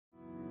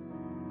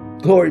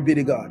Glory be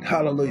to God.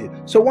 Hallelujah.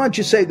 So why don't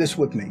you say this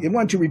with me? And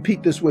why don't you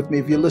repeat this with me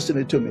if you're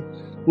listening to me?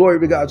 Glory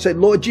be to God. Say,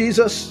 Lord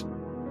Jesus,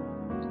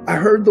 I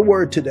heard the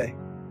word today.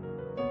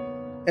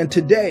 And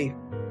today,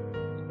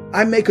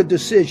 I make a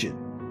decision.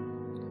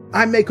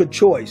 I make a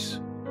choice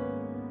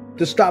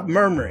to stop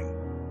murmuring,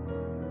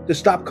 to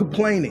stop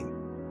complaining,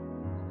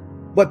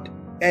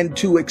 and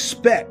to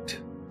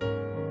expect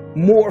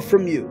more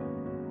from you.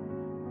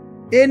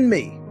 In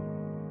me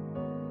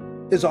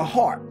is a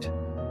heart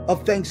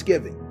of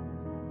thanksgiving.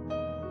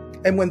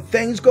 And when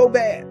things go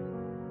bad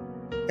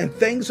and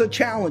things are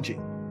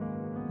challenging,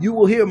 you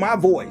will hear my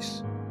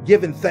voice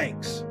giving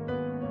thanks,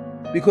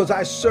 because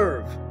I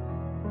serve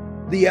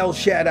the El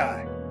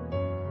Shaddai,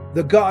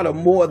 the God of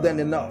more than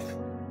enough,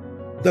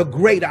 the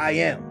great I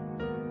am.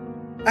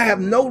 I have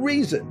no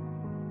reason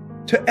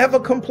to ever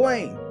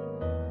complain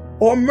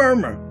or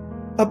murmur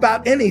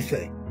about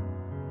anything.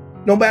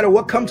 No matter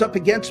what comes up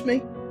against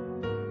me,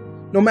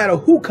 no matter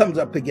who comes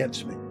up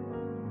against me,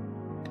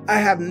 I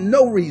have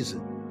no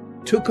reason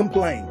to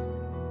complain.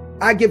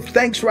 I give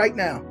thanks right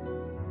now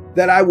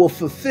that I will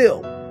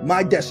fulfill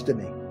my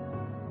destiny.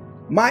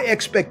 My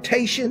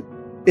expectation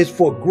is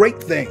for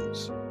great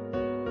things,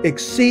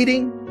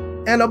 exceeding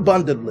and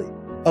abundantly,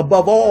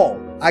 above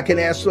all I can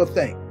ask or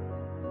think.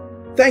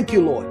 Thank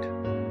you, Lord,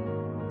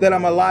 that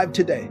I'm alive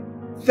today.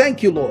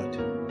 Thank you,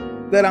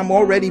 Lord, that I'm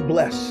already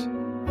blessed.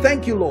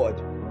 Thank you,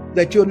 Lord,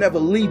 that you'll never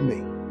leave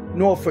me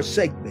nor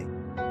forsake me.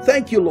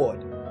 Thank you,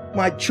 Lord,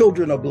 my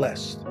children are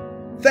blessed.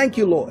 Thank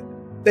you, Lord,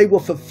 they will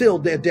fulfill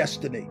their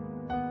destiny.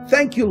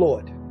 Thank you,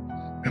 Lord,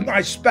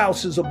 my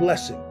spouse is a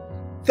blessing.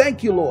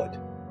 Thank you, Lord,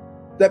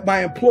 that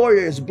my employer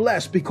is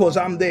blessed because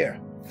I'm there.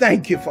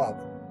 Thank you,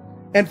 Father.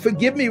 And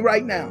forgive me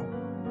right now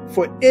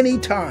for any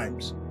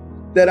times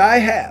that I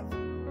have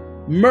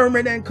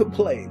murmured and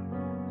complained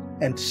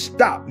and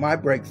stopped my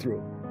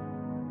breakthrough.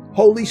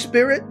 Holy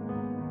Spirit,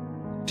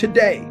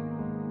 today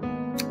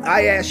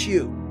I ask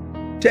you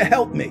to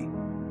help me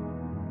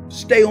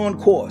stay on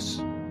course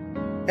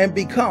and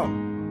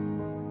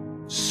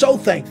become so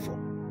thankful,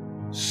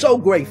 so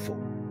grateful.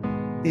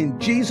 In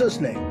Jesus'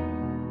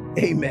 name,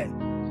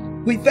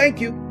 amen. We thank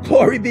you.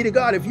 Glory be to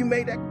God. If you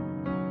made that